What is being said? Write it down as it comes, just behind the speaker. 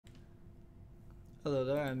Hello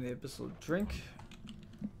there, I'm the Abyssal Drink.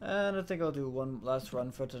 And I think I'll do one last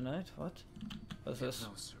run for tonight. What? What's this? No,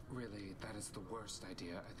 sir, really, that is the worst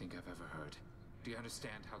idea I think I've ever heard. Do you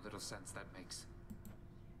understand how little sense that makes?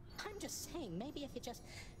 I'm just saying, maybe if you just,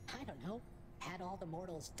 I don't know, had all the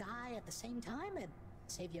mortals die at the same time, it'd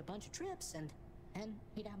save you a bunch of trips, and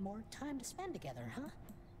we'd have more time to spend together, huh?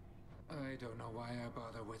 I don't know why I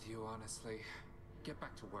bother with you, honestly. Get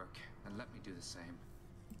back to work, and let me do the same.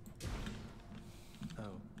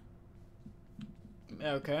 Oh.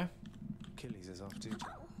 Okay. Achilles is off duty.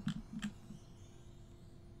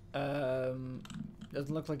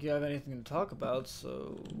 Doesn't look like you have anything to talk about,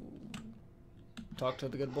 so talk to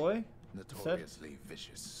the good boy. Notoriously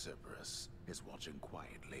vicious Cerberus is watching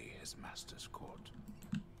quietly his master's court.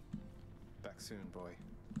 Back soon, boy.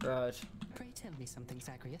 Right. Pray tell me something,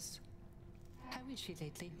 Zagreus. How is she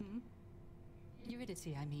lately,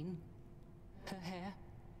 Eurydice, I mean. Her hair?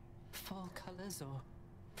 Fall colors or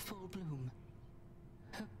full bloom?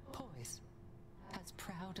 Her poise? As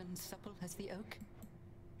proud and supple as the oak?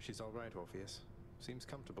 She's all right, Orpheus. Seems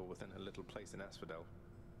comfortable within her little place in Asphodel.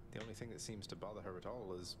 The only thing that seems to bother her at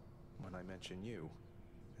all is when I mention you.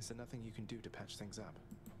 Is there nothing you can do to patch things up?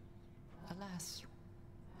 Alas,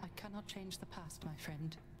 I cannot change the past, my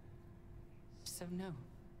friend. So no.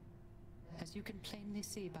 As you can plainly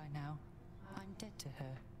see by now, I'm dead to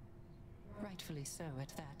her. Rightfully so,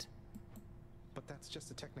 at that. But that's just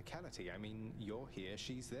a technicality. I mean, you're here,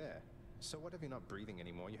 she's there. So what if you're not breathing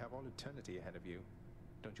anymore? You have all eternity ahead of you.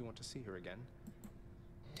 Don't you want to see her again?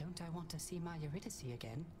 Don't I want to see my Eurydice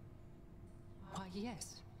again? Why,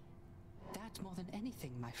 yes. That more than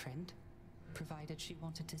anything, my friend. Provided she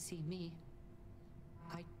wanted to see me.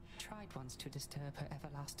 I tried once to disturb her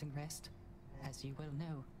everlasting rest, as you well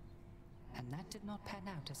know. And that did not pan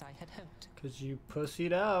out as I had hoped. 'Cause you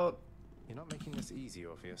pussied out. You're not making this easy,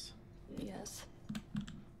 Orpheus. Yes.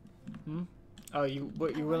 Oh, you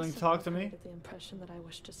willing to talk to me? I get the impression that I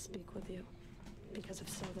wish to speak with you. Because if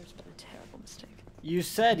so, there's been a terrible mistake. You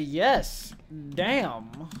said yes. Damn.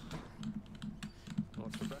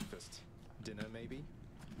 What's for breakfast? Dinner, maybe?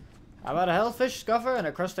 How about a hellfish, scuffer, and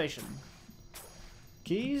a crustacean?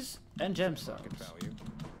 Keys and Market gemstones. value.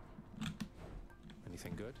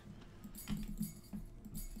 Anything good?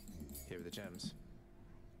 Here are the gems.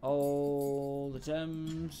 All the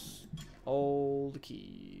gems, all the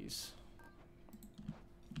keys.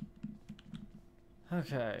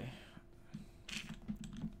 Okay.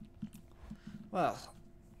 Well,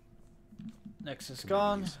 Nexus Can maybe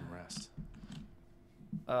gone. use some rest.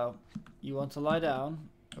 Oh, you want to lie down?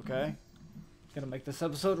 Okay. Gonna make this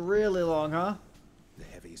episode really long, huh? The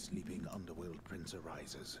heavy sleeping underworld prince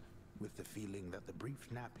arises, with the feeling that the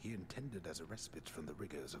brief nap he intended as a respite from the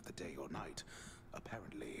rigors of the day or night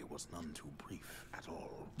apparently was none too brief at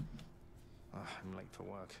all. I'm late for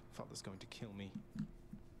work. Father's going to kill me.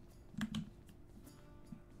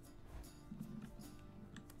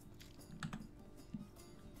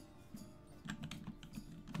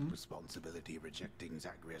 Responsibility rejecting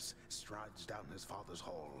Zagreus strides down his father's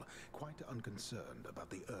hall, quite unconcerned about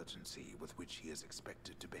the urgency with which he is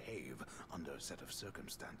expected to behave under a set of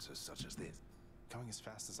circumstances such as this. Going as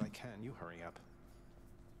fast as I can. You hurry up.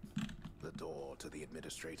 The door to the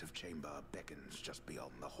administrative chamber beckons just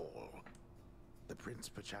beyond the hall. The prince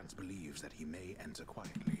perchance believes that he may enter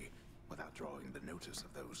quietly, without drawing the notice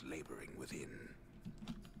of those laboring within.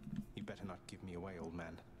 You better not give me away, old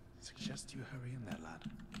man. Suggest you hurry in there, lad.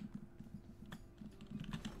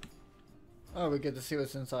 Oh, we get to see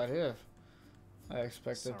what's inside here. I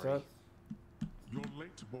expected Sorry. that. You're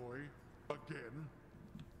late, boy. Again?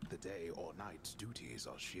 The day or night's duties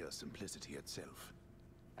are sheer simplicity itself.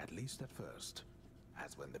 At least at first,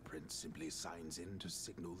 as when the prince simply signs in to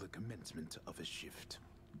signal the commencement of his shift.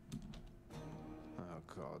 Oh,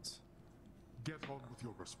 gods. Get on with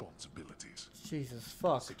your responsibilities. Jesus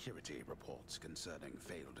fuck. Security reports concerning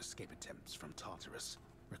failed escape attempts from Tartarus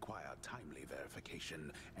require timely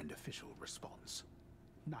verification and official response,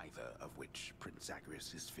 neither of which Prince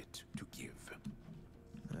Zagreus is fit to give.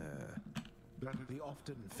 The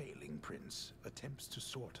often failing prince attempts to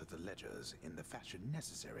sort the ledgers in the fashion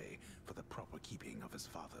necessary for the proper keeping of his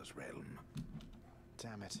father's realm.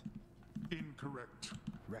 Damn it. Incorrect.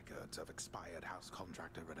 Records of expired house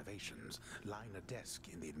contractor renovations line a desk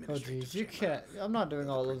in the Oh administrative jeez, you chamber. can't. I'm not doing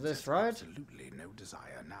The all of prince this, has right? Absolutely no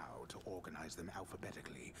desire now to organize them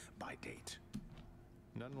alphabetically by date.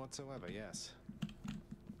 None whatsoever, yes.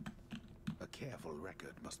 A careful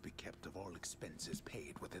record must be kept of all expenses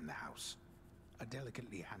paid within the house. A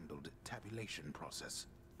delicately handled tabulation process,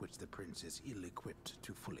 which the prince is ill-equipped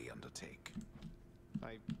to fully undertake.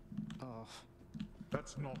 Oh,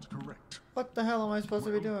 That's not correct. What the hell am I supposed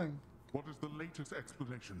to be doing? What is the latest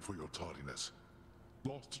explanation for your tardiness?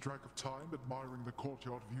 Lost track of time admiring the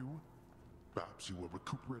courtyard view? Perhaps you were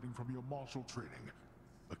recuperating from your martial training.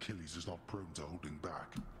 Achilles is not prone to holding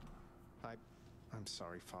back. I'm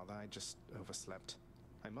sorry, Father. I just overslept.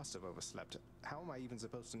 I must have overslept. How am I even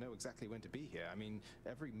supposed to know exactly when to be here? I mean,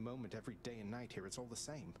 every moment, every day and night here, it's all the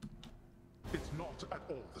same. It's not at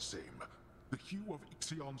all the same. The hue of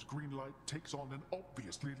Ixion's green light takes on an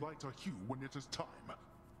obviously lighter hue when it is time.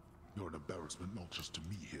 You're an embarrassment not just to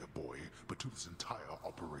me here, boy, but to this entire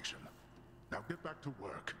operation. Now get back to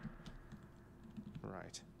work.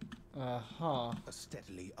 Right. Uh-huh. A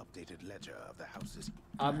steadily updated ledger of the house's...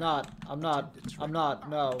 I'm not,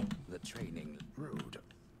 no. The training road.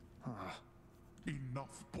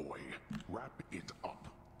 Enough, boy. Wrap it up.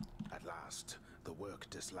 At last, the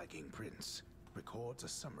work-disliking prince records a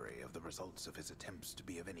summary of the results of his attempts to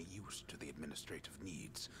be of any use to the administrative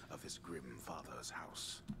needs of his grim father's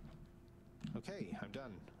house. Okay, I'm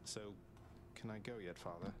done. So, can I go yet,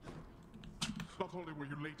 Father? Not only were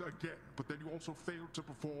you late again, but then you also failed to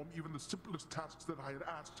perform even the simplest tasks that I had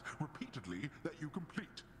asked repeatedly that you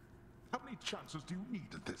complete. How many chances do you need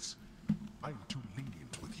at this? I am too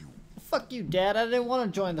lenient with you. Fuck you, Dad. I didn't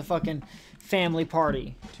want to join the fucking family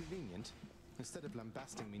party. Too lenient? Instead of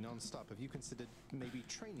lambasting me non-stop, have you considered maybe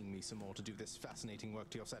training me some more to do this fascinating work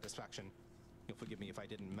to your satisfaction? You'll forgive me if I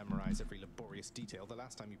didn't memorize every laborious detail the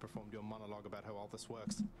last time you performed your monologue about how all this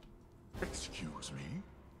works. Excuse me?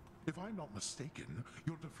 If I'm not mistaken,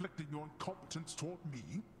 you're deflecting your incompetence toward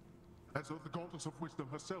me? As though the goddess of wisdom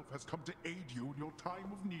herself has come to aid you in your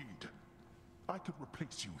time of need. I could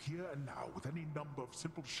replace you here and now with any number of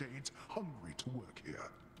simple shades hungry to work here.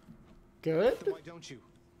 Good. Then why don't you?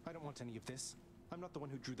 I don't want any of this. I'm not the one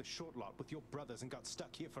who drew the short lot with your brothers and got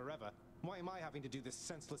stuck here forever. Why am I having to do this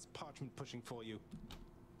senseless parchment pushing for you?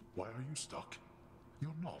 Why are you stuck?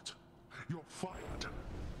 You're not. You're fired.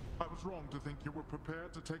 I was wrong to think you were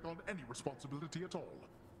prepared to take on any responsibility at all.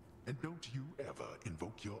 And don't you ever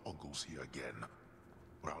invoke your uncles here again,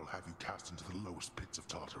 or I'll have you cast into the lowest pits of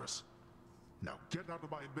Tartarus. Now get out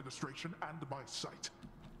of my administration and my sight.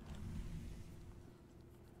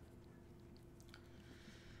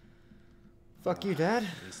 Fuck you, Dad.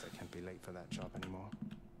 At least I can't be late for that job anymore.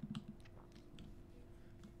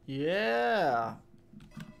 Yeah.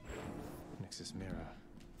 Nix's mirror.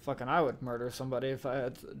 Fucking I would murder somebody if I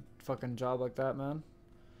had a fucking job like that, man.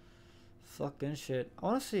 Fucking shit. I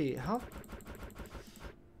want to see how...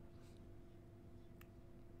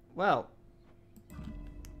 Well.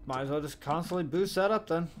 Might as well just constantly boost that up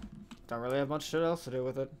then. Don't really have much shit else to do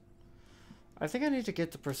with it. I think I need to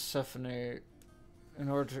get to Persephone in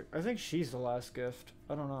order to... I think she's the last gift.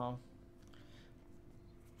 I don't know.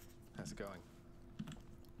 How's it going?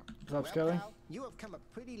 What's up, Well, Skelly? pal, you have come a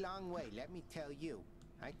pretty long way, let me tell you.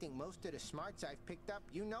 I think most of the smarts I've picked up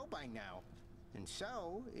you know by now. And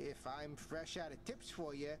so, if I'm fresh out of tips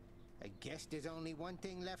for you, I guess there's only one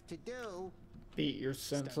thing left to do. Beat your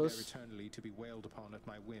Stand there senseless. eternally to be wailed upon at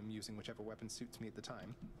my whim using whichever weapon suits me at the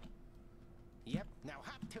time. Yep, now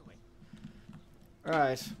hop to it.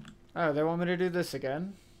 Alright. Oh, they want me to do this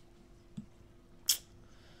again?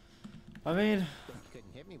 I mean,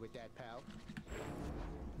 Couldn't hit me with that, pal.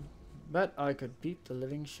 bet I could beat the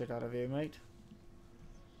living shit out of you, mate.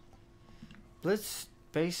 Blitz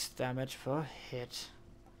base damage per hit.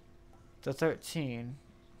 To 13.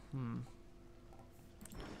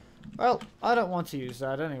 Well, I don't want to use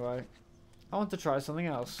that anyway. I want to try something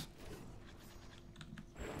else.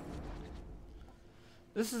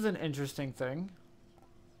 This is an interesting thing.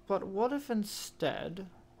 But what if instead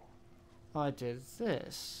I did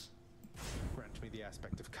this? Grant me the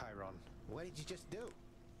aspect of Chiron. What did you just do?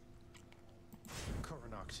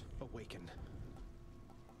 Coronact, awaken.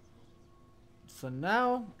 So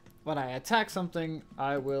now, when I attack something,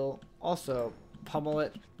 I will also pummel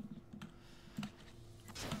it.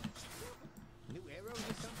 New arrows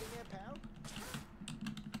or something there, pal?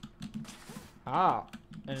 Ah,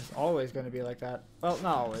 and it's always going to be like that. Well,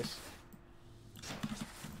 not always.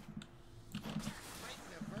 Fighting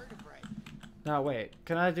a vertebrae. Now wait,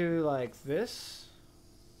 can I do like this?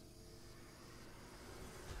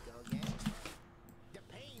 Go again. The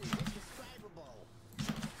pain is indescribable.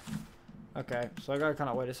 Okay, so I gotta kind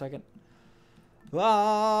of wait a second.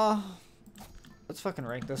 Ah, let's fucking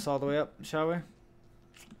rank this all the way up, shall we?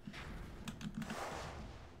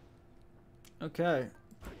 Okay.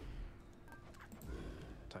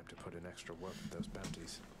 Time to put in extra work with those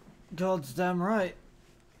bounties. God's damn right.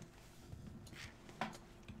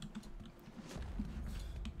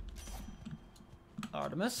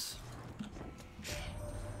 Artemis.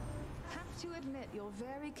 Have to admit, you're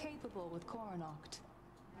very capable with Coronoct.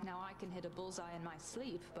 Now I can hit a bullseye in my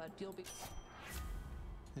sleep, but you'll be...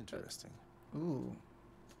 Interesting. Ooh.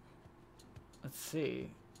 Let's see.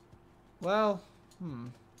 Well,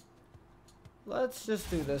 let's just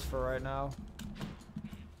do this for right now.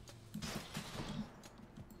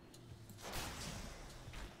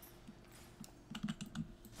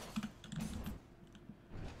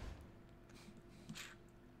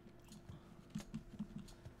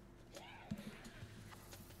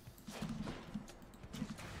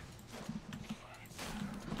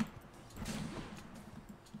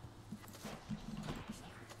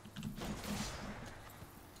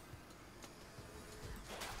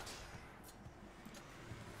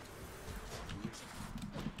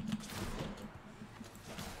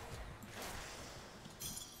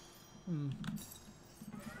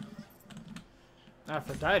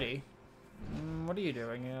 Aphrodite? What are you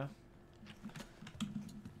doing here?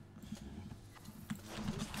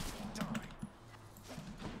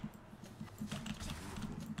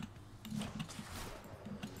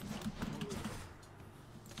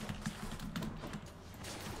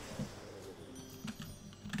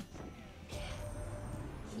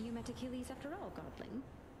 You met Achilles after all, Godling.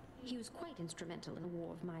 He was quite instrumental in the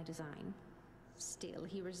war of my design. Still,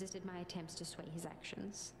 he resisted my attempts to sway his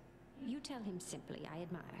actions. You tell him simply I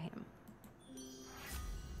admire him.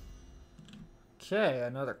 Okay,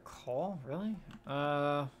 another call? Really?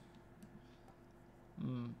 I'll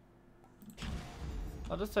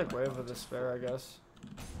just take Wave of Despair, I guess.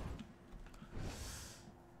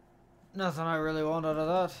 Nothing I really want out of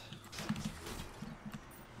that.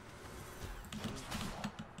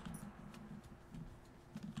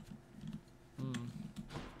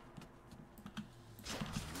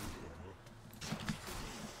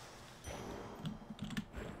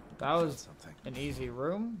 That was an easy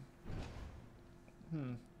room.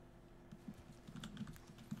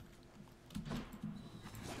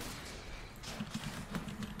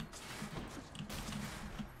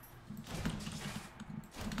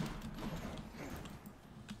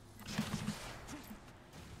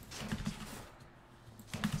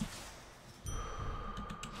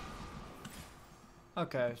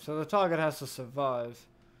 Okay, so the target has to survive.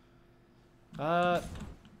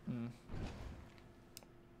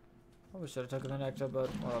 Probably should have taken the nectar, but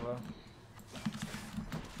whatever.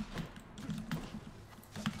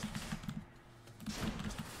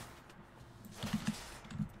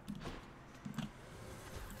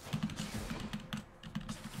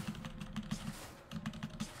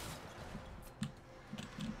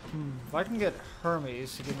 If I can get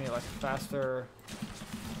Hermes to give me like faster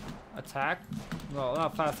attack, well,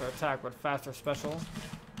 not faster attack, but faster special.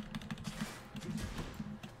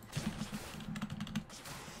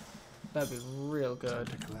 That'd be real good.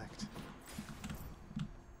 Time to collect.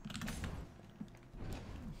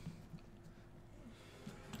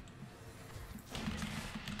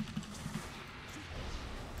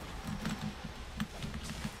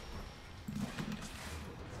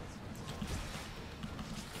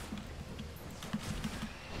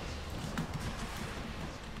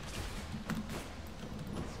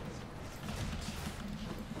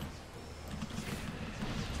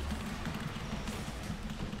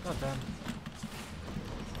 God damn.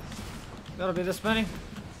 Gotta be this many.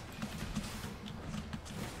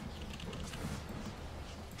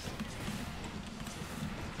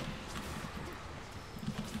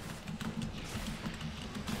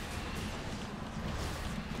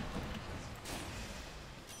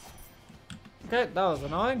 Okay, that was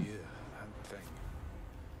annoying. Yeah, that thing.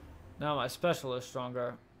 Now my special is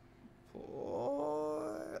stronger.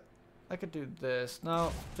 I could do this.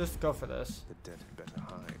 No, just go for this. The dead had better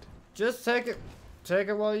hide. Just take it. Take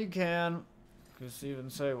it while you can. Because even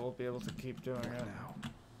say we'll be able to keep doing it. Now.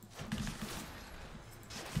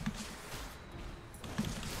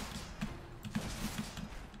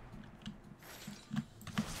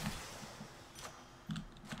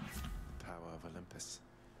 Power of Olympus.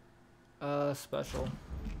 Special.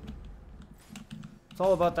 It's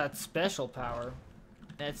all about that special power.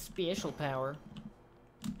 That special power.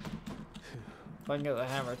 If I can get the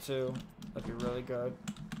hammer too, that'd be really good.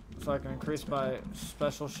 So I can increase my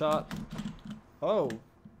special shot. Oh.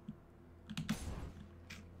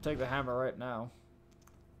 Take the hammer right now.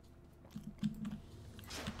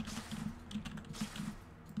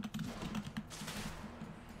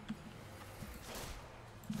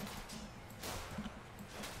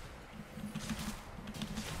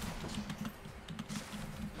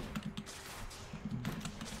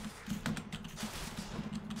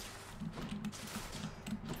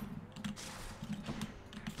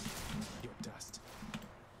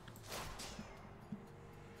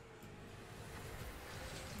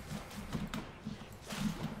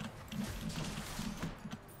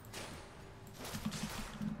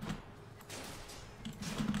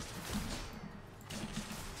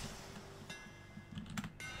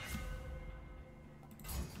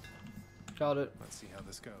 Got it. Let's see how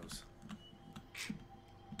this goes.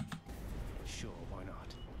 Sure, why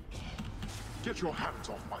not? Get your hands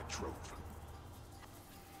off my trove.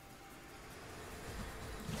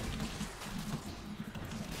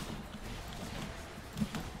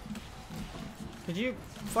 Could you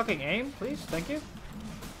fucking aim, please? Thank you.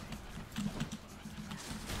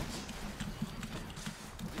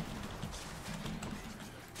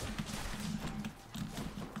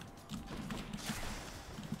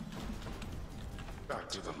 Back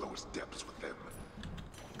to the lowest depths with them.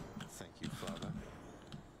 Thank you, Father.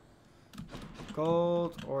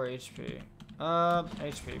 Gold or HP?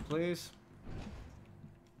 HP, please.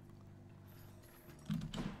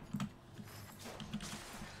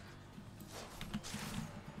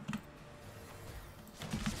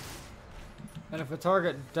 And if a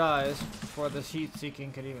target dies before this heat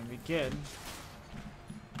seeking can even begin,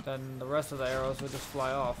 then the rest of the arrows will just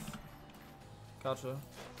fly off. Gotcha.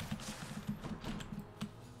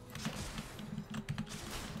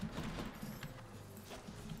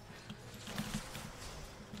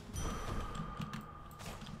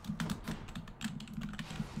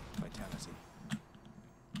 Vitality.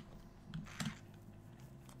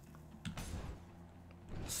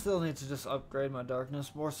 Still need to just upgrade my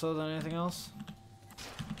darkness more so than anything else.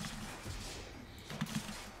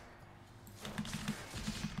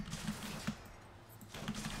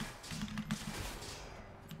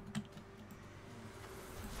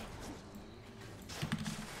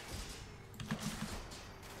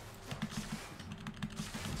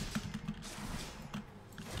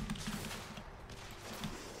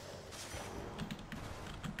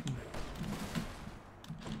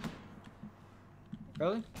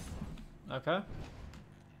 Really? Okay.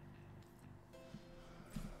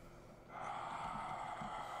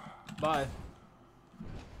 Bye.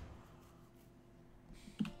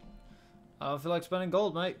 I don't feel like spending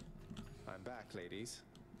gold, mate. I'm back, ladies.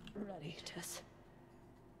 Ready, Tess.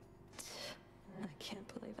 I can't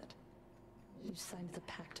believe it. You signed the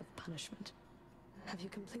Pact of Punishment. Have you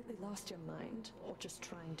completely lost your mind, or just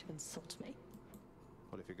trying to insult me?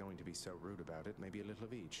 Well, if you're going to be so rude about it, maybe a little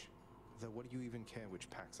of each. Though what do you even care which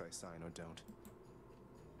pacts I sign or don't?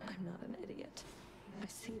 I'm not an idiot. I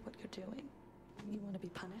see what you're doing. You want to be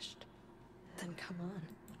punished? Then come on.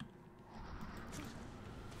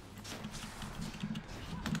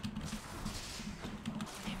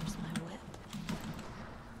 Here's my whip.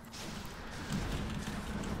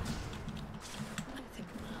 I think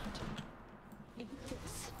not. Eat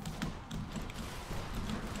this.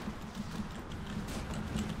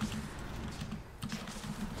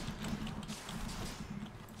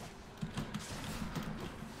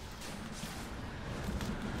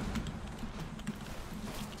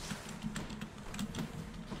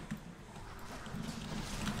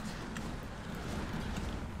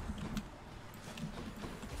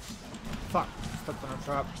 Fuck. Stepped on a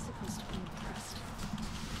trap. Am I supposed to be impressed?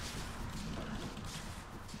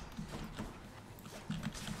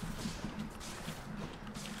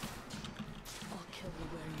 I'll kill you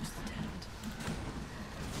where you stand.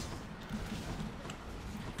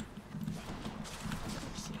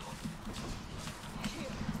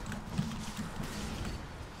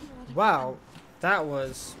 Wow. That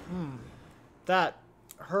was... That...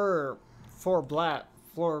 Her... Four blasts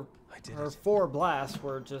were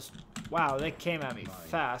just... Wow, they came at me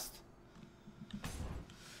fast.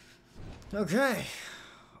 Okay.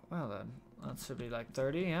 Well then, that should be like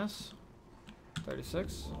 30, yes?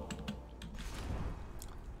 36.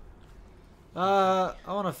 I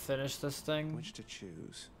want to finish this thing. Which to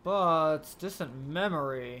choose? But distant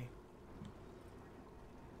memory.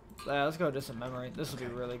 Yeah, let's go distant memory. This will be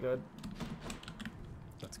really good.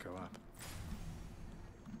 Let's go up.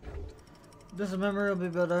 Distant memory will be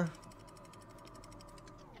better.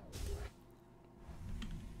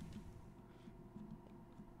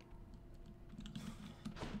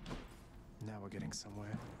 Now we're getting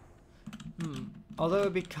somewhere. Although it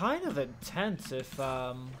would be kind of intense if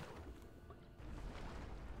I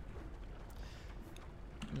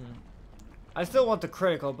still want the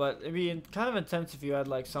critical, but it'd be kind of intense if you had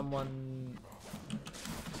like someone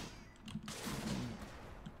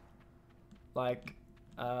like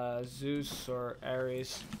Zeus or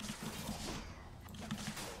Ares.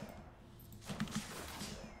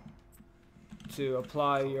 To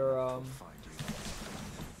apply your I'll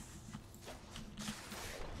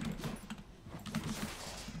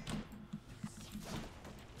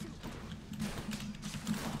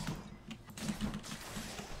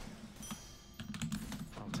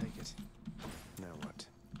take it. Now what?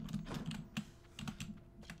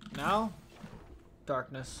 Now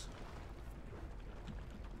darkness.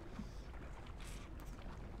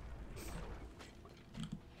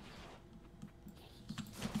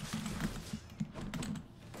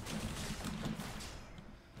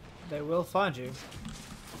 They will find you.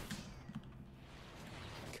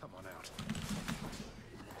 Come on out.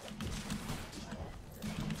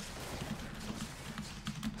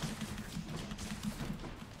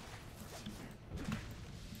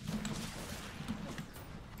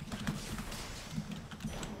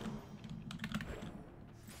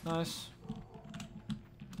 Nice.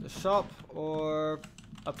 The shop or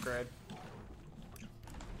upgrade?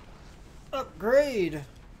 Upgrade!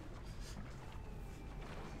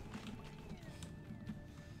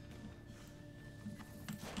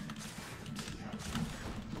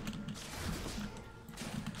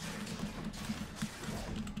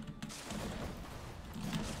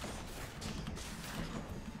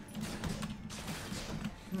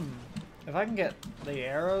 If I can get the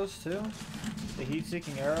arrows too, the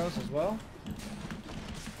heat-seeking arrows as well.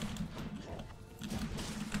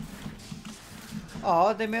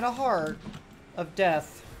 Oh, they made a heart of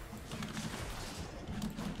death.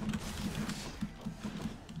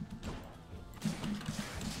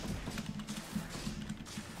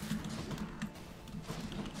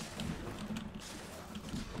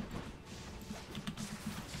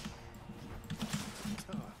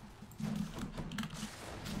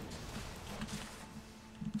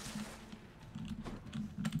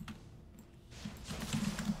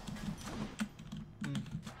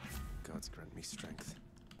 Gods grant me strength.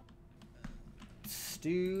 Let's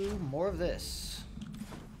do more of this.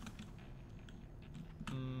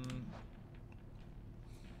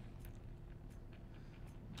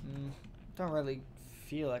 Don't really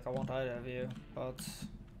feel like I want either of you, but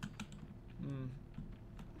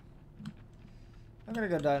I'm gonna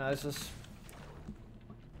go Dionysus.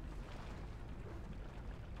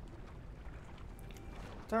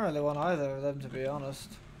 Don't really want either of them, to be honest.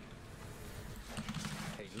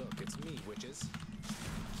 Hey, look, it's me, witches.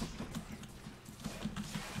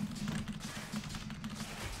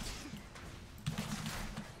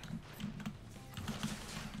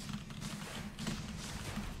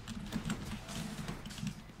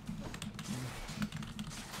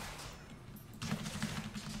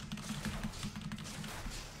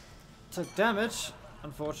 Took damage,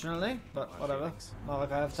 unfortunately, but whatever. Not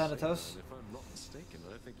like I have Thanatos. If I'm not mistaken,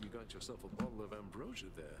 I think you got yourself a bottle of ambrosia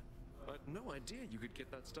there. I had no idea you could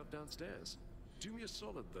get that stuff downstairs. Do me a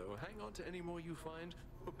solid, though. Hang on to any more you find,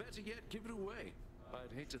 or better yet, give it away.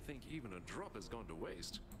 I'd hate to think even a drop has gone to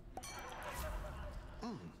waste.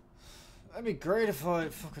 That'd be great if I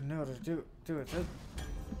fucking knew how to do it.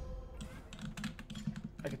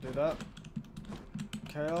 I could do that.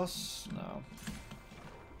 Chaos? No.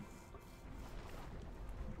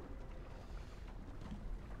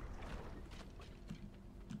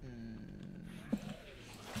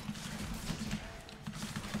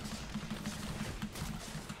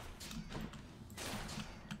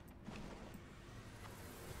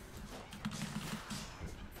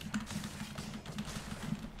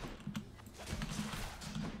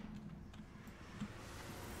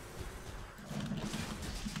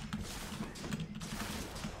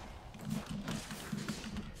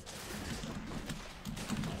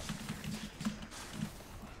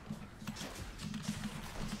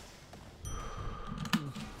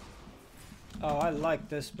 Oh, I like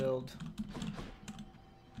this build.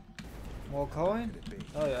 More coin?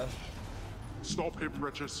 Oh yeah. Stop him,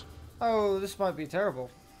 wretches. Oh, this might be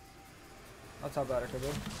terrible. That's how bad it could be.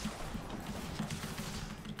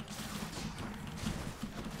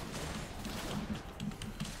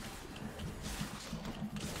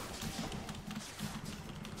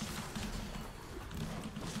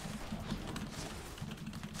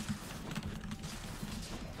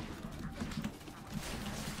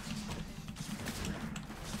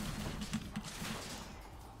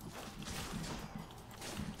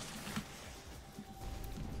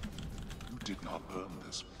 You did not earn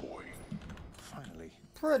this, boy. Finally.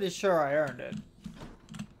 Pretty sure I earned it.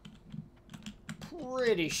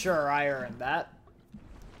 Pretty sure I earned that.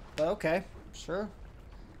 But okay, sure.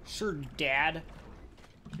 Sure, Dad.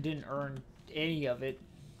 I didn't earn any of it.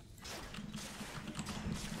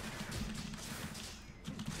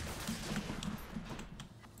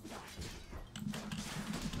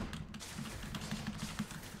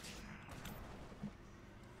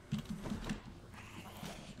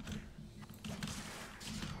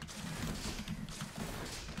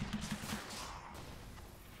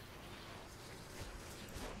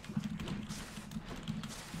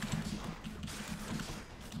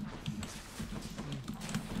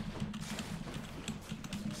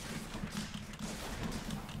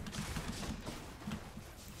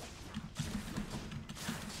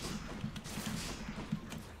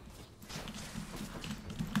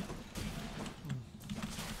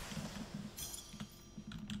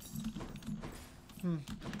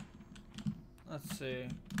 Let's see.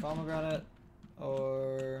 Pomegranate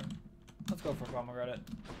or... Let's go for pomegranate.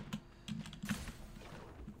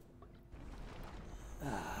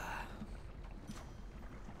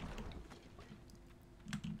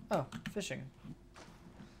 Oh, fishing.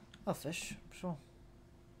 I'll fish, sure.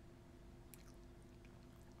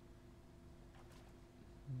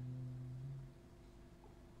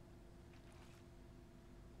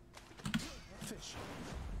 Fish.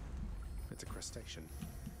 It's a crustacean.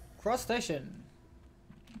 Crustacean.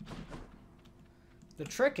 The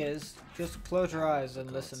trick is just close your eyes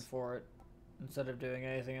and listen for it instead of doing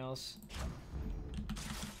anything else.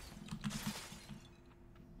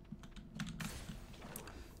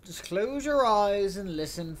 Just close your eyes and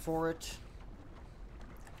listen for it.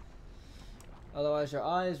 Otherwise your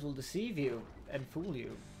eyes will deceive you and fool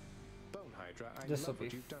you. Bone Hydra, This will be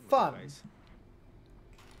what you've done with fun. the place.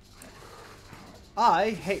 I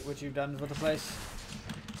hate what you've done with the place.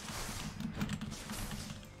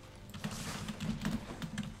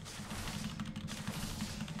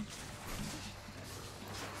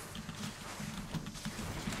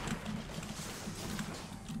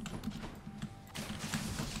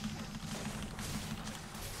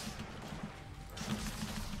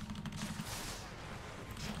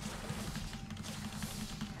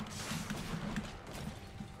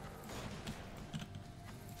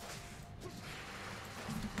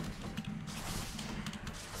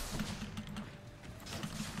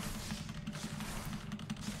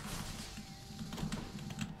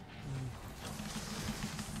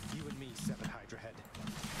 You and me, Seven Hydra Head.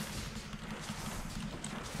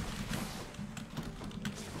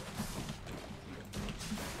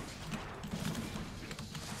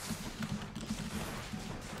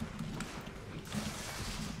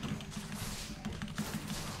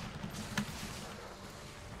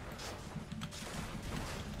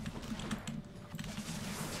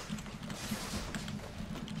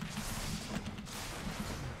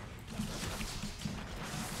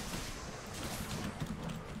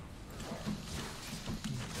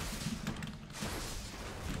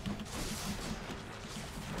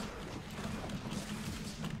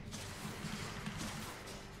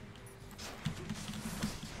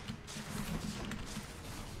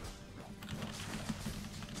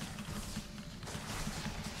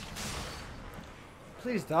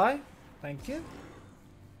 Please die. Thank you.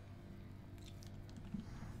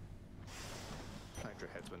 Hydra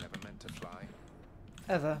heads were never meant to fly.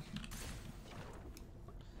 Ever.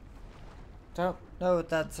 Don't know what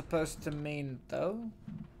that's supposed to mean, though.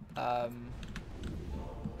 Go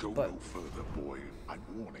but- no further, boy. I'm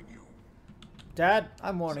warning you. Dad,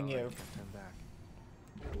 I'm warning Sorry, you. can't turn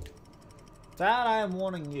back. Dad, I am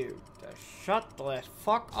warning you to shut the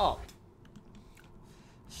fuck up.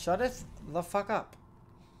 Shut it the fuck up.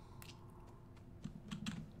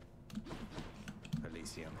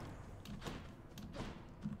 Elysium.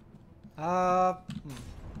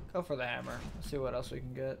 Go for the hammer. Let's see what else we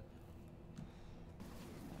can get.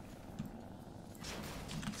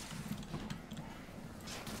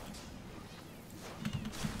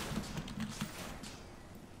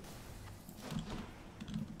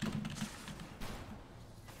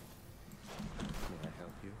 May I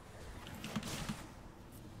help you?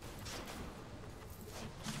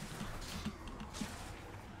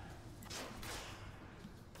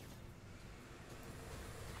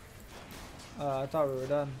 I thought we were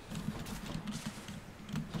done.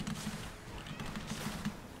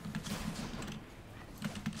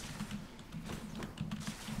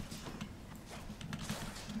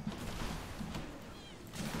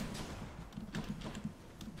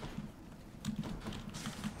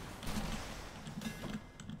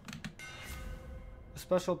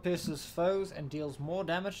 Special pierces foes and deals more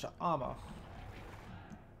damage to armor.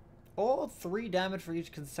 Or 3 damage for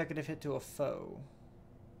each consecutive hit to a foe.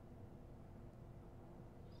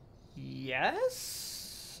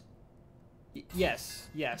 Yes? Yes.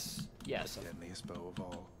 The deadliest bow of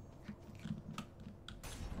all.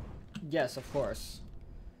 Yes, of course.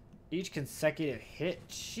 Each consecutive hit?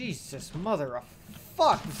 Jesus, mother of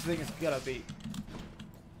fuck, this thing is gonna be.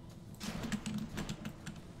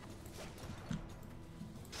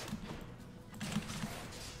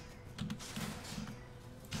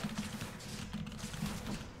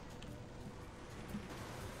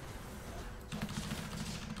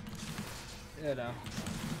 You know.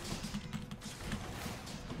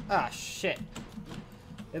 Ah, shit.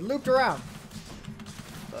 It looped around.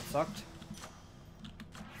 That sucked.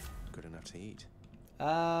 Good enough to eat.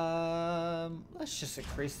 Let's just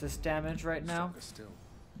increase this damage right now. Stronger still.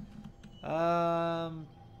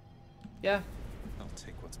 Yeah. I'll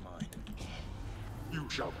take what's mine. You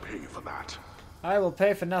shall pay for that. I will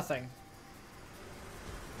pay for nothing.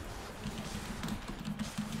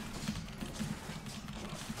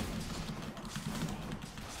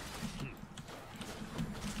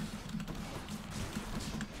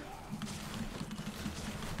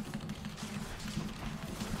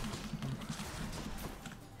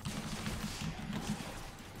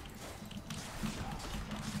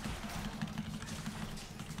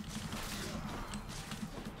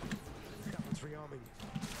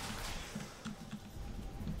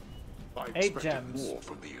 I 8 expected gems. more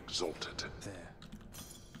from the Exalted. There.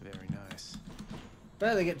 Very nice.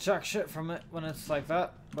 Barely get jack shit from it when it's like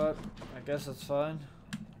that, but I guess it's fine.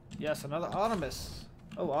 Yes, another Artemis.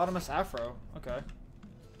 Oh, Artemis Afro. Okay.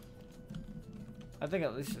 I think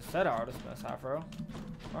at least it said Artemis Afro.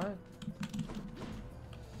 Right?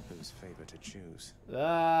 Whose favor to choose?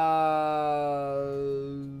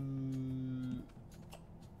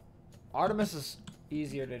 Artemis is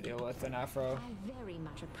easier to deal with than Afro. I very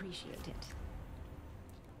much appreciate it.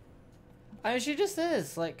 I mean, she just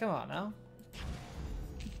is. Like, come on now.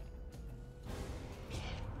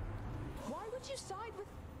 Why would you side with...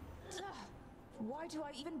 Ugh. Why do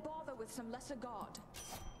I even bother with some lesser god?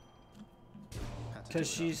 Because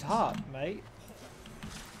she's hot, mate.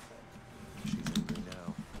 She's angry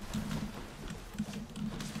now.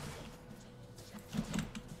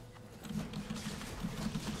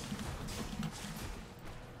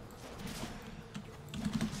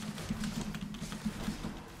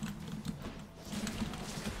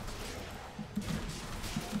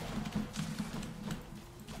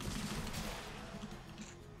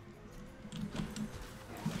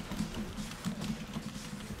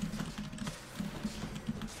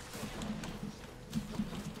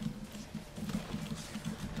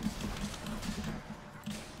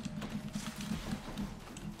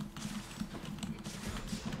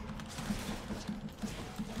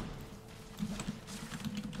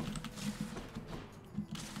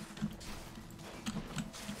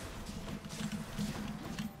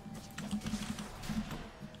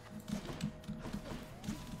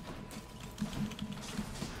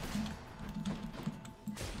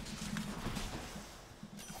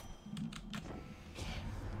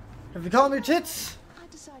 Have you called me tits? I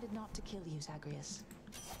decided not to kill you, Zagreus.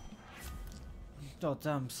 Oh,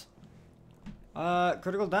 dams.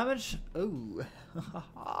 Critical damage? Ooh.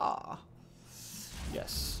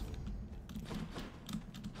 Yes.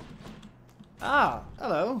 Ah,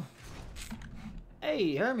 hello.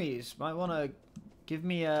 Hey, Hermes. Might want to give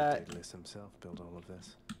me a... Daedalus himself built all of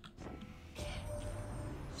this.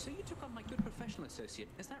 So you took on my good professional associate,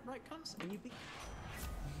 is that right, Cons? And you beat...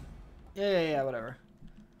 Yeah, whatever.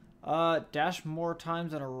 Dash more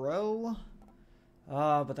times in a row.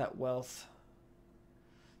 But that wealth.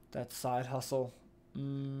 That side hustle. I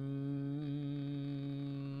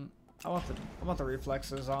want the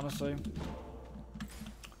reflexes, honestly.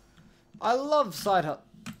 I love side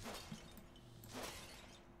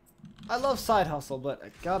hustle, but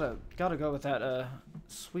I gotta go with that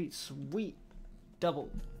sweet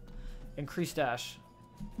double increased dash.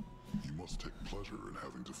 You must take pleasure in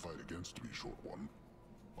having to fight against me, Short One.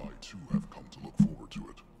 I too have come to look forward to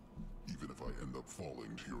it, even if I end up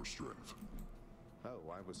falling to your strength. Oh,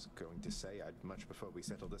 I was going to say I'd much prefer we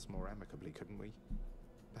settle this more amicably, couldn't we?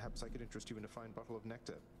 Perhaps I could interest you in a fine bottle of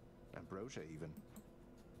nectar. Ambrosia, even.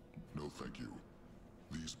 No, thank you.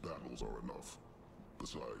 These battles are enough.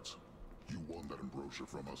 Besides, you won that ambrosia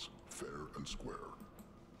from us, fair and square.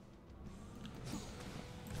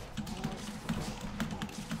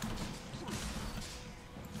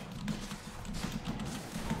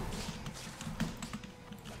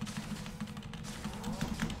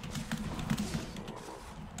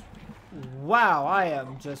 Wow, I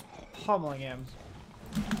am just pummeling him.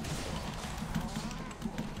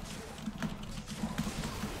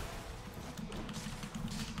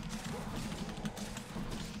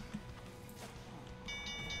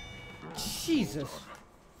 Jesus.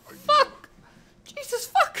 Fuck! Jesus,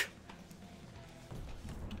 fuck!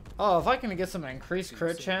 Oh, if I can get some increased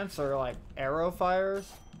crit chance or like arrow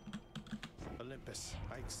fires. Olympus,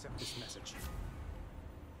 I accept this message.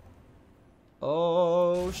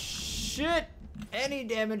 Oh shit! Any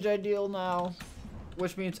damage I deal now,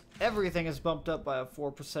 which means everything is bumped up by a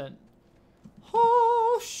 4%.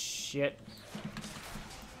 Oh shit!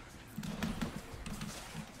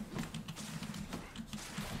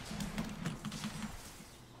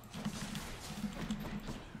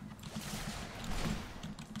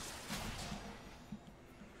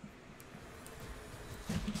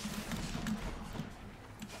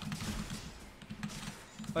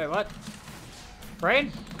 Wait, what?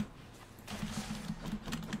 Brain?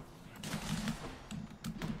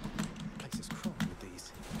 Place is crawling.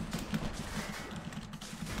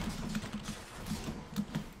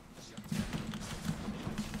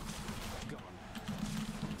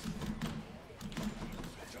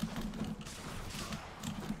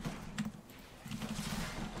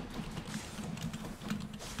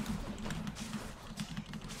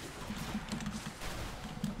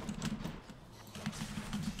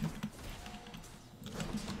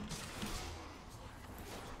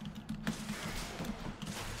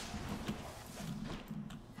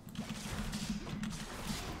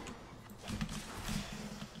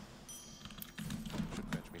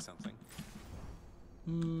 something.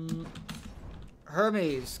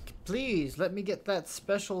 Hermes, please let me get that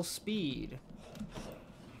special speed.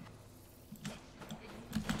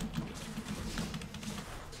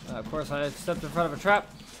 Of course, I stepped in front of a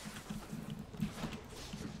trap.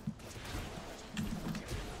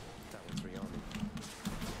 That one's rearming.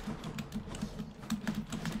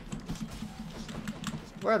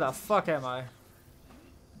 Where the fuck am I?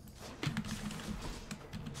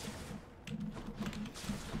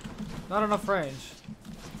 Not enough range.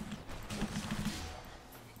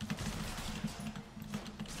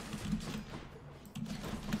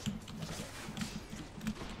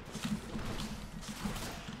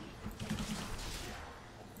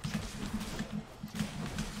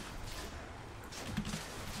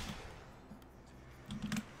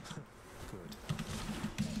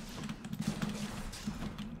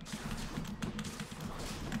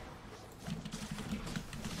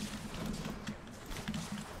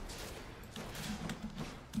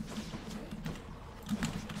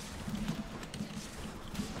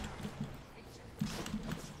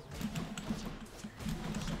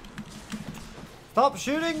 Stop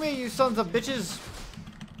shooting me, you sons of bitches!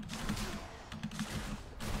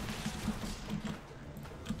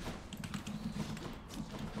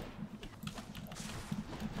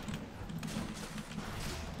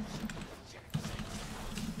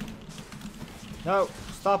 No,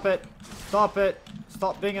 stop it. Stop it.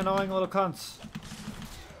 Stop being annoying little cunts.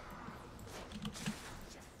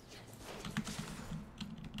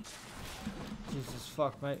 Jesus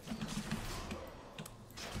fuck, mate.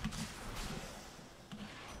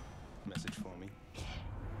 Message for me.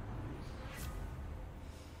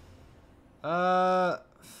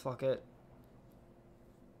 Fuck it.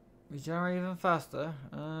 Regenerate even faster.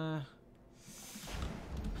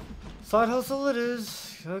 Side hustle it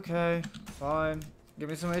is. Okay, fine. Give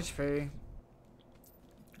me some HP.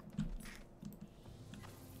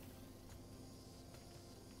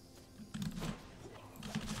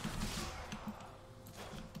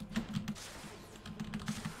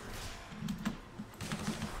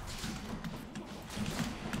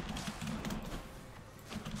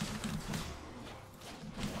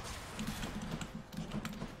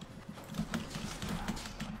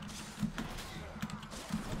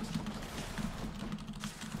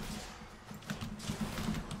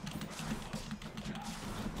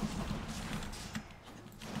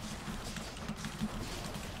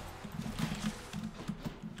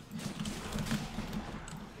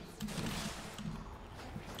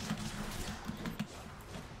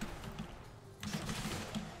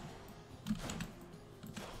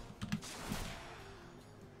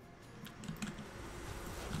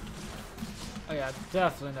 Oh yeah,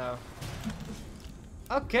 definitely no.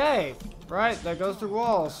 Okay, right, that goes through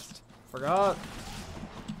walls. Forgot.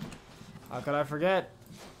 How could I forget?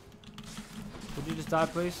 Could you just die,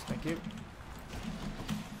 please? Thank you.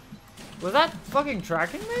 Was that fucking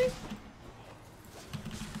tracking me?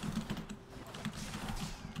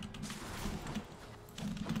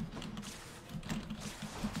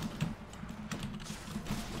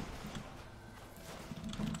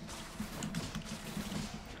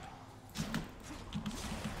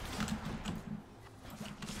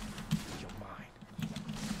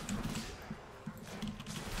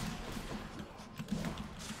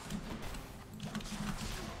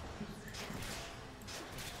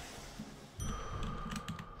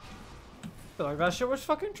 I feel like that shit was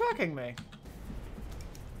fucking tracking me.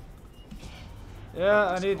 Yeah,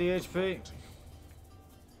 I need the HP.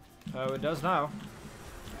 Oh, it does now.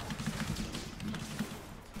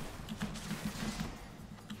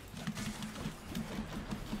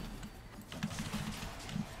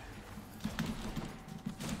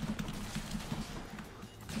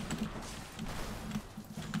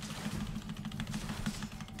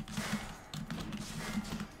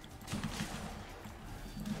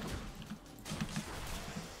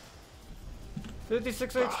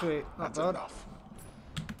 $56 HP. Not bad. Enough.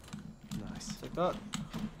 Nice. Take that.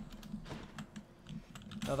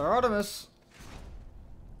 Another Artemis.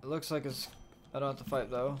 It looks like it's. I don't have to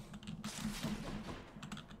fight though.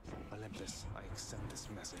 Olympus, I extend this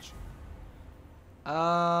message.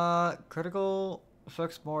 Critical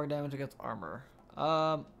affects more damage against armor.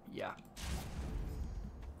 Yeah.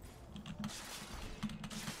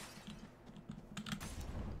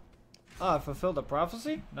 Ah, fulfilled a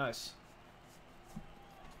prophecy? Nice.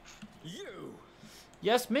 You!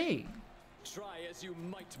 Yes, me! Try as you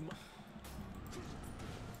might.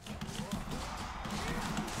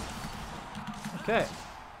 Okay.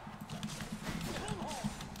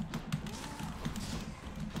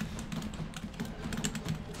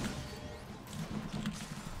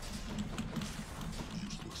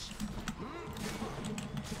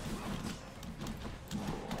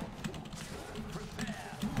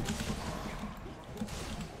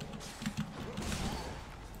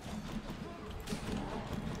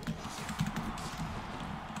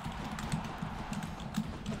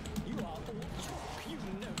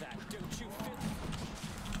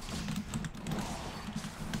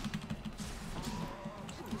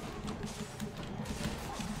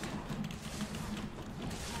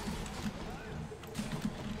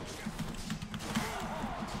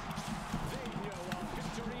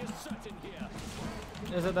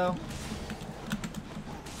 Is it though?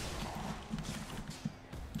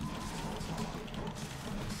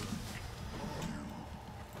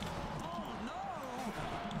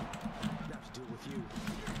 Now to deal with you.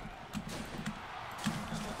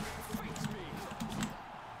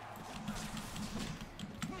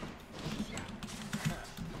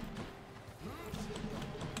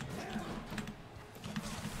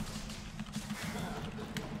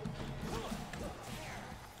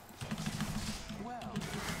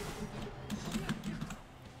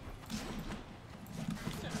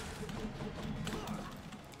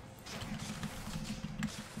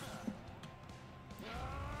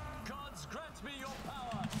 Gods grant me your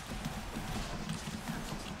power.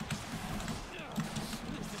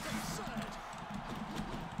 This is absurd.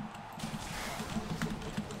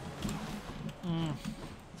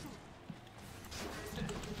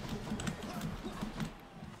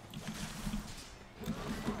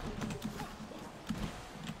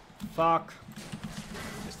 Fuck.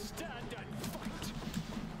 Stand and fight.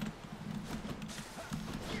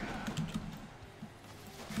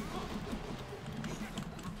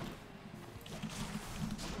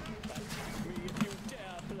 Attack me if you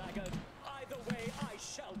dare, blackguard. Either way, I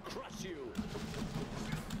shall crush you.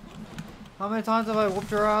 How many times have I whooped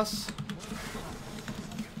your ass?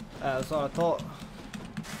 That's what I thought.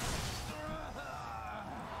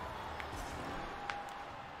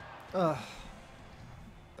 Ugh.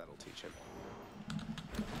 That'll teach him.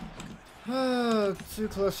 Too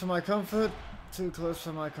close for my comfort. Too close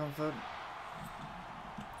for my comfort.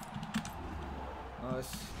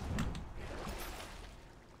 Nice.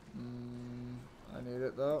 I need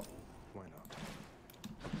it though. Why not?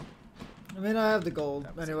 I mean, I have the gold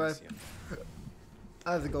That was anyway. Elysium.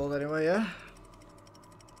 I have the gold anyway, yeah?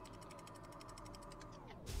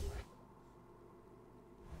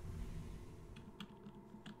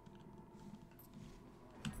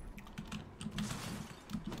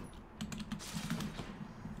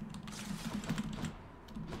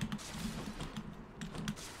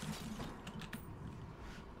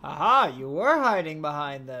 Aha, you were hiding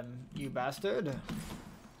behind them, you bastard.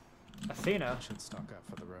 Athena. Should stock up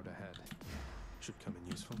for the road ahead. Should come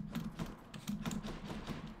in useful.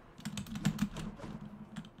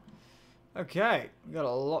 Okay, we got a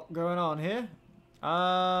lot going on here.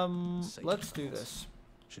 Let's do this.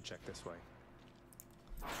 Should check this way.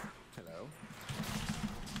 Hello.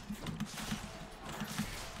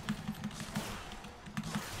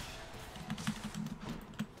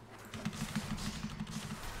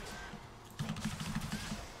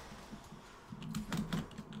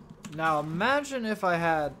 Now imagine if I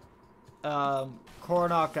had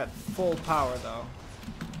Koronok at full power though.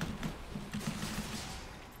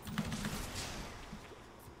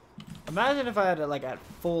 Imagine if I had it like at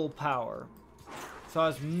full power. So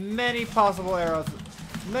as many possible arrows,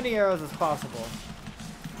 as many arrows as possible.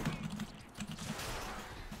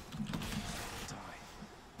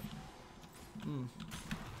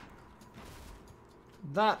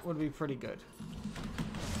 That would be pretty good.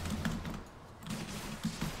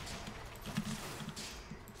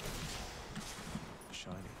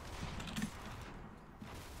 Shiny.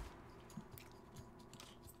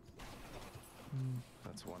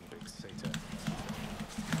 That's one big satyr.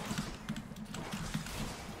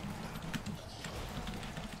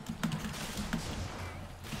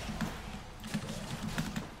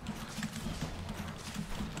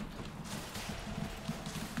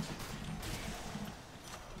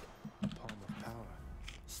 A palm of power.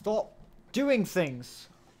 Stop doing things.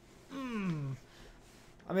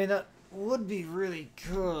 I mean, that would be really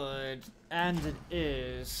good, and it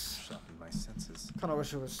is. Sharpen my senses. Kind of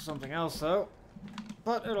wish it was something else, though.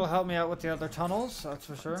 But it'll help me out with the other tunnels, that's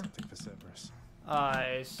for sure. Something for Cerberus.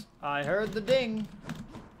 I heard the ding.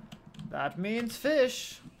 That means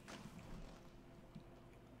fish.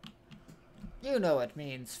 You know it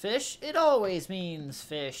means fish. It always means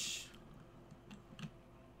fish.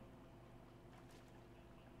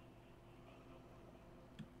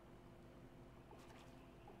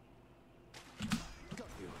 Got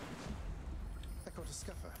you. I caught a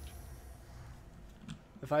scuffer.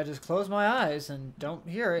 If I just close my eyes and don't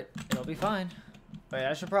hear it, it'll be fine. Wait,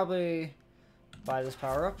 I should probably buy this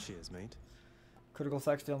power up. Cheers, mate. Critical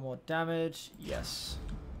effects deal more damage. Yes.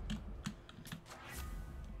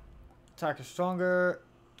 Attack is stronger.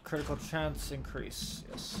 Critical chance increase.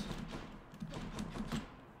 Yes.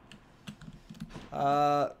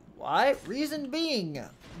 Why? Reason being.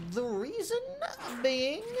 The reason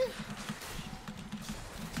being.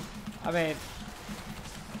 I mean,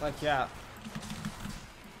 like, yeah.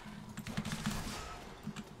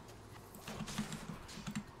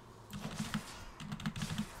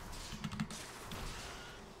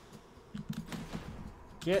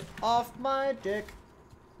 Get off my dick.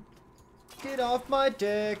 Get off my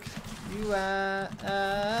dick. You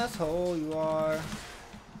asshole you are.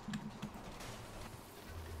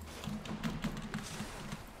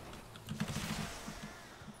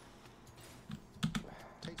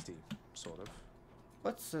 Tasty, sort of.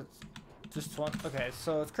 What's it? Just 20. Okay,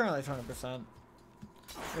 so it's currently 20%.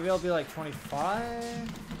 Maybe I'll be like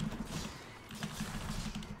 25.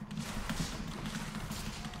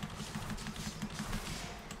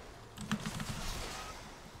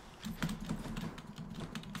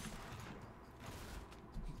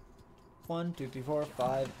 One, two, three, four,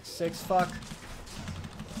 five, six. Fuck.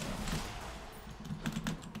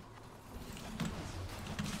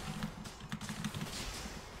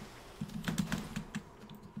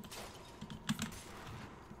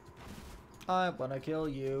 I wanna kill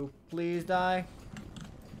you. Please die.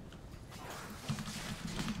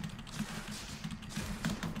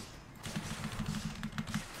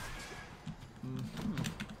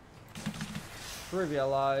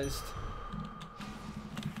 Trivialized.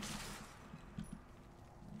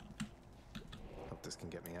 Hope this can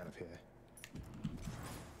get me out of here.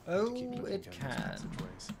 Oh, it can.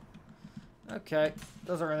 Okay.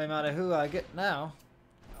 Doesn't really matter who I get now.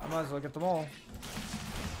 I might as well get them all.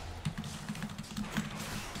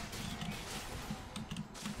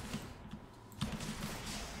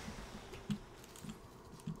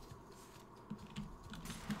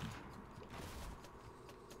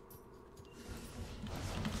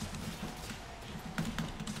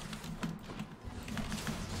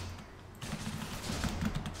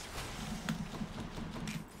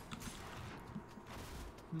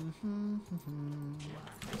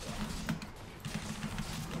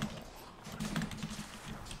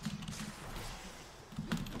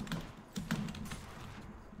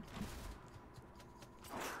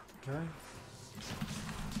 Okay.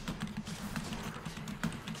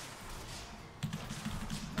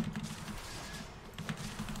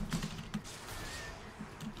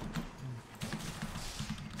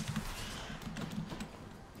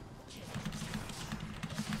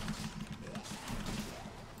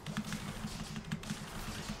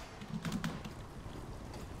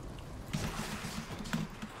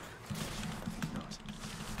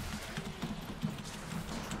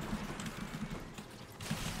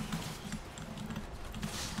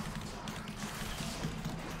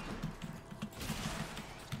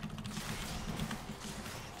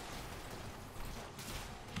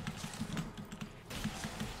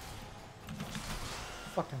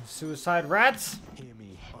 Fucking suicide rats! Hear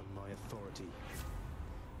me on my authority.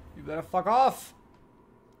 You better fuck off!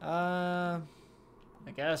 I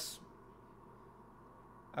guess.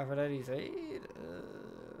 Aphrodite's aid?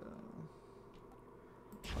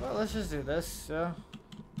 Well, let's just do this, yeah.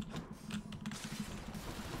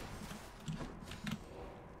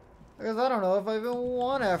 Because I don't know if I even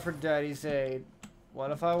want Aphrodite's aid.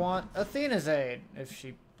 What if I want Athena's aid? If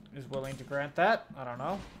she is willing to grant that, I don't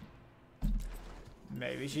know.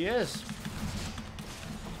 Maybe she is.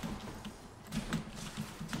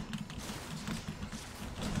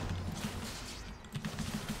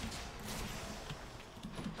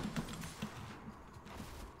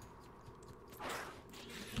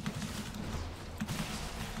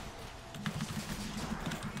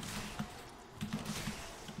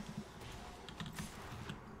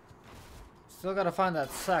 Still gotta find that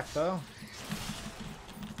sack though.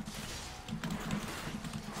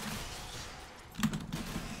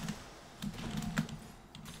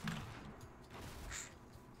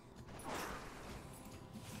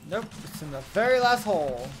 Nope, it's in the very last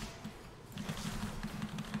hole.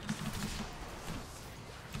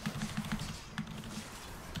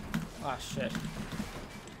 Ah, shit.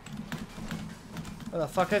 Where the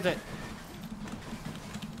fuck is it?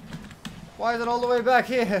 Why is it all the way back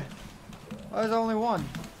here? Why is there only one?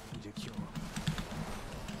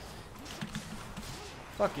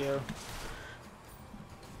 Fuck you.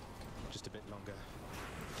 Just a bit longer.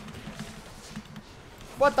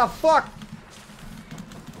 What the fuck?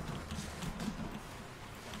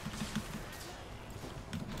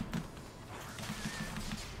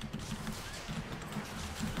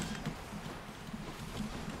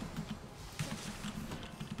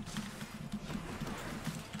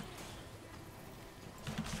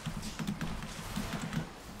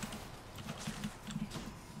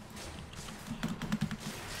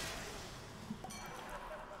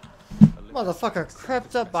 Motherfucker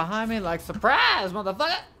crept up behind me like surprise,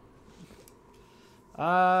 motherfucker!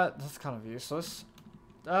 That's kind of useless.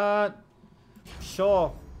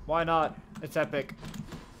 Sure. Why not? It's epic.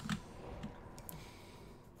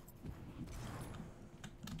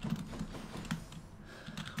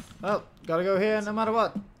 Well, Gotta go here no matter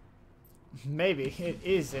what. Maybe it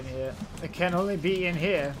is in here. It can only be in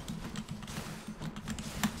here.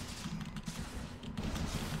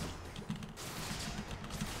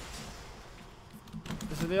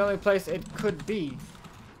 This is the only place it could be.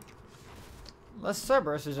 Unless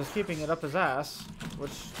Cerberus is just keeping it up his ass.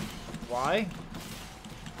 Which, why?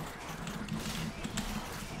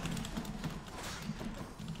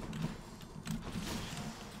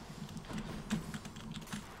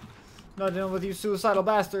 Not dealing with you suicidal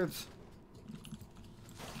bastards.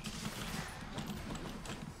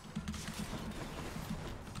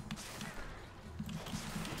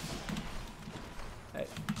 Hey.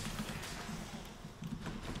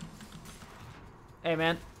 Hey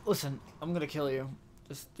man, listen, I'm gonna kill you.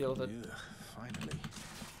 Just deal with it. Ugh, finally.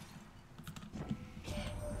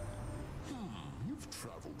 You've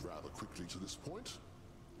traveled rather quickly to this point.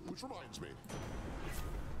 Which reminds me.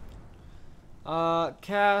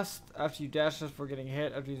 Cast after you dash us before getting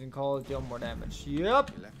hit. After using call, deal more damage.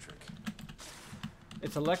 Yep. Electric.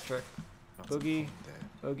 It's electric. Lots of Boogie, fun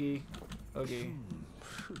there. boogie, boogie.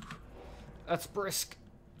 That's brisk.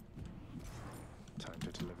 Time to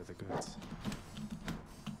deliver the goods.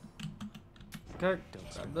 Okay, Don't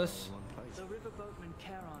grab spend this. all in one place. The riverboatman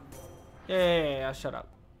Charon. Yeah, shut up.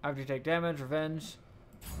 After you take damage, revenge.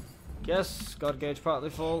 Yes, God gauge partly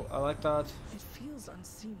full. I like that. It feels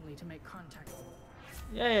unseemly to make contact.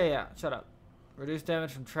 Yeah, shut up. Reduce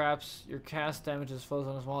damage from traps. Your cast damages flows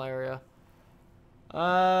on a small area.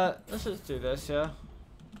 Let's just do this, yeah.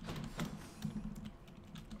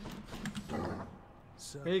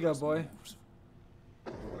 Here you go, boy.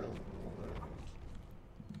 Bye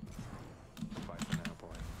for now,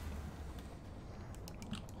 boy.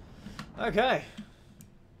 Okay.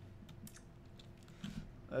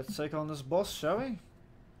 Let's take on this boss, shall we?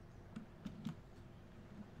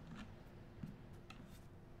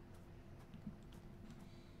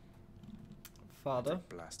 Father.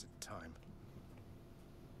 Blasted time.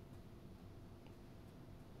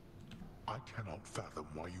 I cannot fathom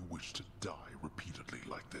why you wish to die repeatedly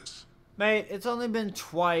like this. Mate, it's only been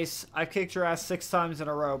twice. I kicked your ass 6 times in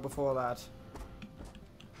a row before that.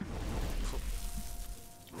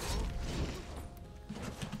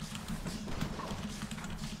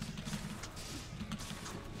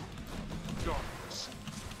 Darkness.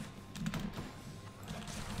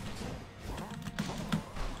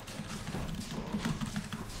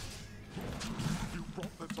 You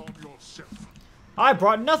brought this on yourself. I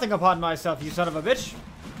brought nothing upon myself, you son of a bitch.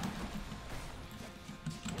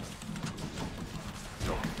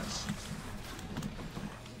 Darkness.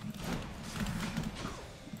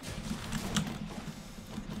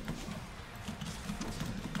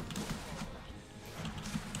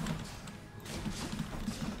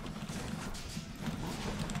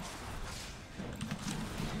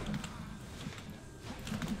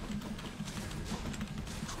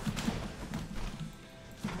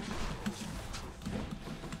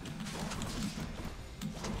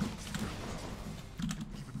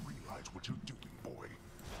 Even realize what you're doing, boy.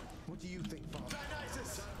 What do you think, Father?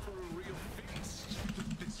 Time for a real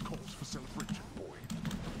feast. This calls for celebration, boy.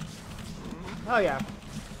 Oh yeah.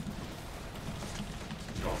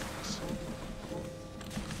 Darkness.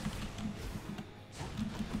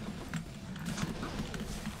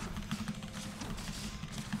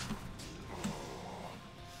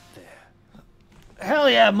 Hell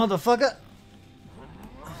yeah, motherfucker.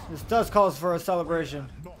 This does cause for a celebration.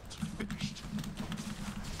 Not finished.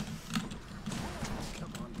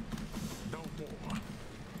 Come on. No more.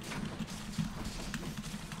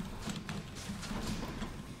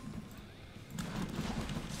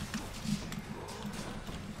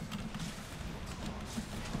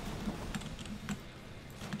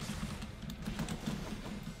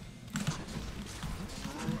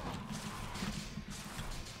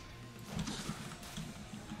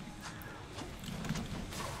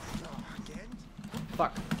 Again?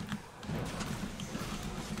 Fuck.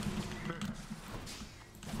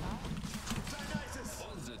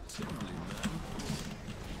 Positively, man.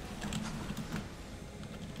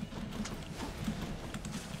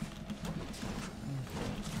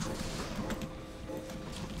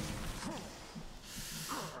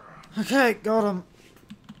 Okay, got him.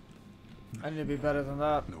 I need to be better than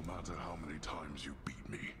that. No matter how many times you beat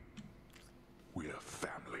me, we're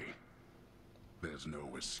family. There's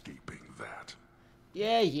no escaping that.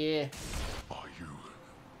 Yeah. Are you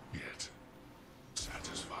yet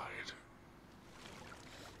satisfied?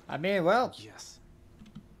 I mean, well, Yes.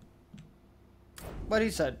 what he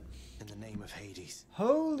said. In the name of Hades.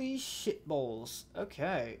 Holy shit balls.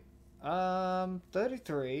 Okay.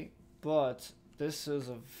 33, but this is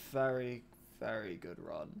a very, very good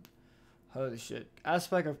run. Holy shit.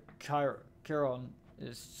 Aspect of Chiron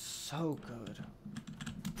is so good.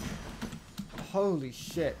 Holy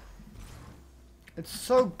shit. It's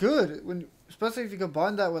so good, when, especially if you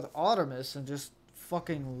combine that with Artemis and just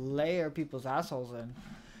fucking layer people's assholes in.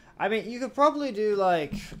 I mean, you could probably do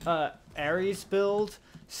like Ares build,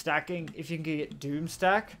 stacking, if you can get Doom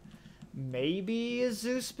stack. Maybe a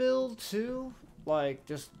Zeus build too? Like,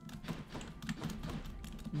 just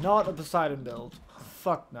not a Poseidon build.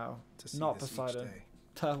 Fuck no. Not Poseidon.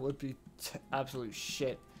 That would be absolute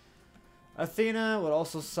shit. Athena would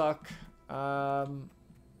also suck. Not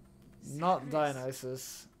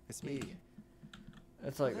Dionysus. It's me.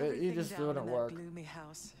 It's like, it just wouldn't work. Gloomy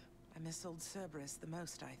house. I miss old Cerberus the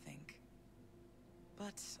most, I think.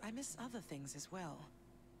 But I miss other things as well.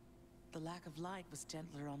 The lack of light was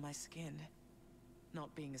gentler on my skin,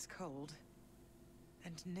 not being as cold.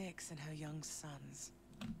 And Nyx and her young sons.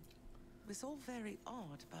 It was all very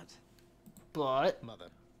odd, but... Mother,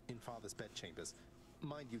 in Father's bedchambers.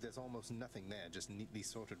 Mind you, there's almost nothing there, just neatly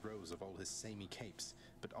sorted rows of all his samey capes.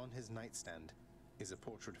 But on his nightstand is a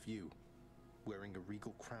portrait of you, wearing a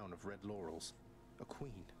regal crown of red laurels. A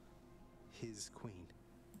queen. His queen.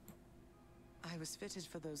 I was fitted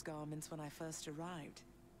for those garments when I first arrived.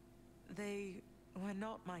 They were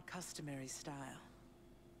not my customary style.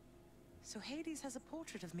 So Hades has a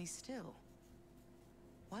portrait of me still.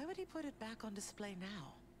 Why would he put it back on display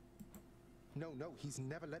now? No, he's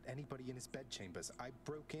never let anybody in his bedchambers. I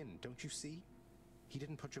broke in, don't you see? He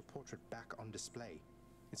didn't put your portrait back on display.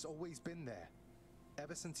 It's always been there,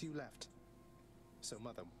 ever since you left. So,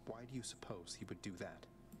 Mother, why do you suppose he would do that?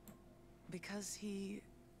 Because he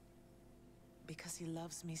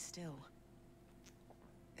loves me still.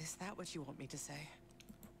 Is that what you want me to say?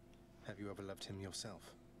 Have you ever loved him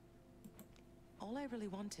yourself? All I really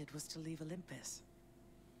wanted was to leave Olympus.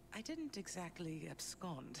 I didn't exactly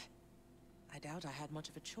abscond. I doubt I had much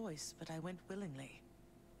of a choice, but I went willingly.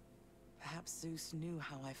 Perhaps Zeus knew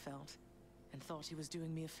how I felt, and thought he was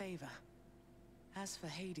doing me a favor. As for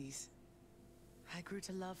Hades, I grew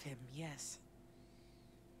to love him, yes.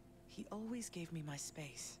 He always gave me my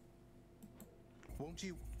space. Won't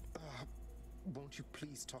you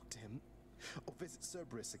please talk to him? Or visit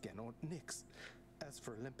Cerberus again, or Nyx? As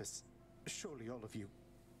for Olympus, surely all of you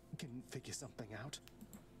can figure something out.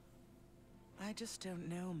 I just don't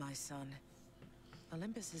know, my son.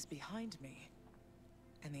 Olympus is behind me.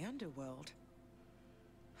 And the underworld.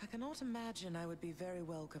 I cannot imagine I would be very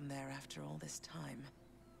welcome there after all this time.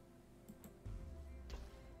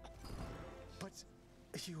 But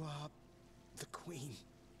you are the queen.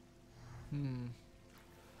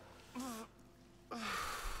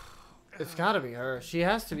 It's gotta be her. She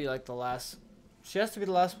has to be like the last. She has to be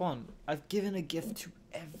the last one. I've given a gift to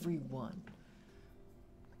everyone.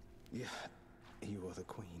 Yeah, you are the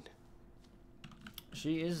queen.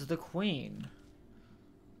 She is the queen.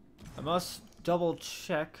 I must double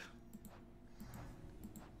check.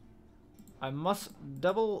 I must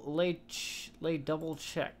double double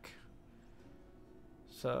check.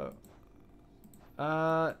 So,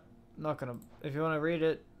 not gonna. If you want to read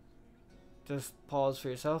it, just pause for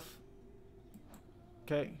yourself.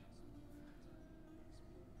 Okay.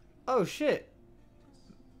 Oh shit!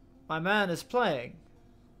 My man is playing.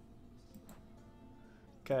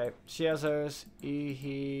 Okay, she has hers.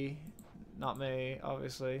 He, not me,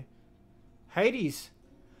 obviously. Hades.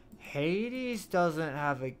 Hades doesn't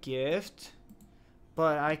have a gift,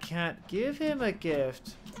 but I can't give him a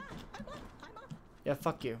gift. Yeah,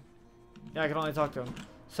 fuck you. Yeah, I can only talk to him.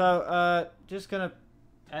 So, just gonna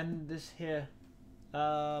end this here.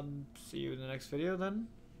 See you in the next video then.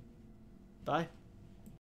 Bye.